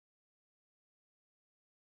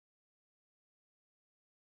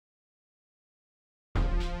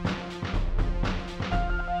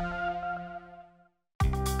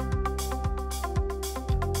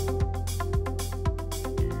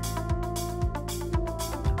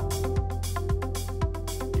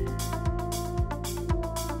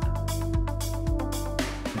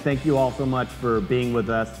thank you all so much for being with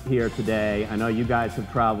us here today. I know you guys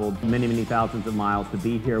have traveled many, many thousands of miles to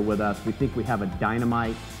be here with us. We think we have a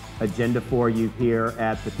dynamite agenda for you here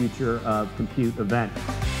at the Future of Compute event.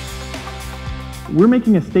 We're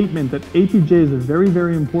making a statement that APJ is a very,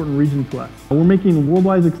 very important region to us. We're making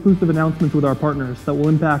worldwide exclusive announcements with our partners that will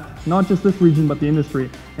impact not just this region, but the industry,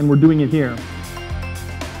 and we're doing it here.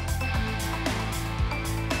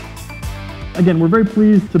 Again, we're very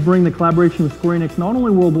pleased to bring the collaboration with Square Enix not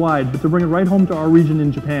only worldwide, but to bring it right home to our region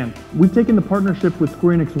in Japan. We've taken the partnership with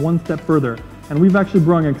Square Enix one step further, and we've actually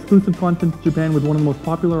brought exclusive content to Japan with one of the most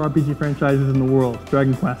popular RPG franchises in the world,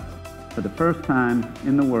 Dragon Quest. For the first time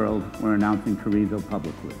in the world, we're announcing Carrizo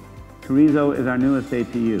publicly. Carrizo is our newest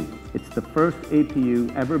APU. It's the first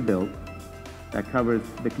APU ever built that covers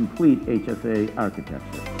the complete HSA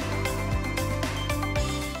architecture.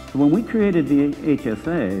 So when we created the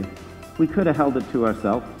HSA, we could have held it to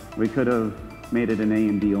ourselves. We could have made it an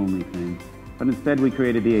AMD-only thing. But instead, we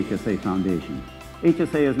created the HSA Foundation.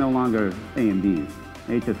 HSA is no longer AMD's.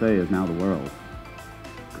 HSA is now the world's.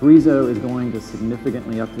 Carrizo is going to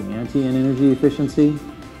significantly up the ante in energy efficiency.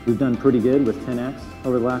 We've done pretty good with 10x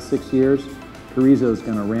over the last 6 years. Carrizo is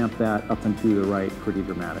going to ramp that up and to the right pretty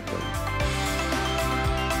dramatically.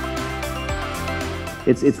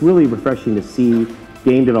 It's really refreshing to see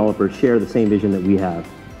game developers share the same vision that we have.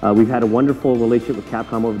 We've had a wonderful relationship with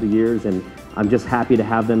Capcom over the years, and I'm just happy to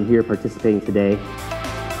have them here participating today.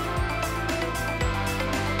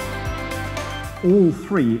 All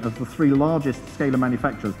three of the three largest scaler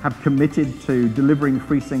manufacturers have committed to delivering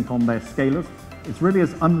FreeSync on their scalers. It's really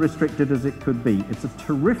as unrestricted as it could be. It's a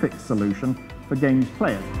terrific solution for games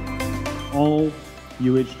players. All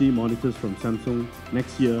UHD monitors from Samsung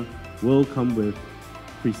next year will come with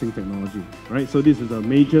FreeSync technology, right? So this is a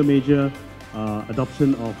major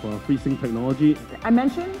adoption of FreeSync technology. I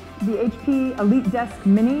mentioned the HP Elite Desk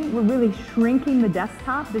Mini. We're really shrinking the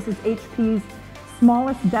desktop. This is HP's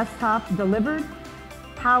smallest desktop delivered,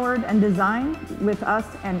 powered and designed with us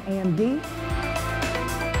and AMD.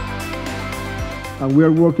 And we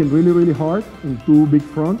are working really, really hard in two big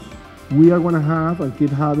fronts. We are going to have and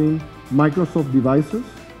keep having Microsoft devices,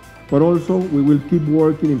 but also we will keep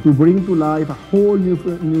working to bring to life a whole new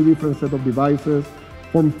different set of devices,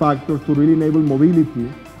 form factors to really enable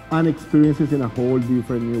mobility and experiences in a whole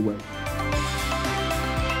different new way.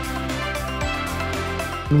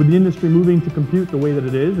 And with the industry moving to compute the way that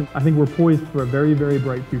it is, I think we're poised for a very, very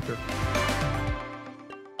bright future.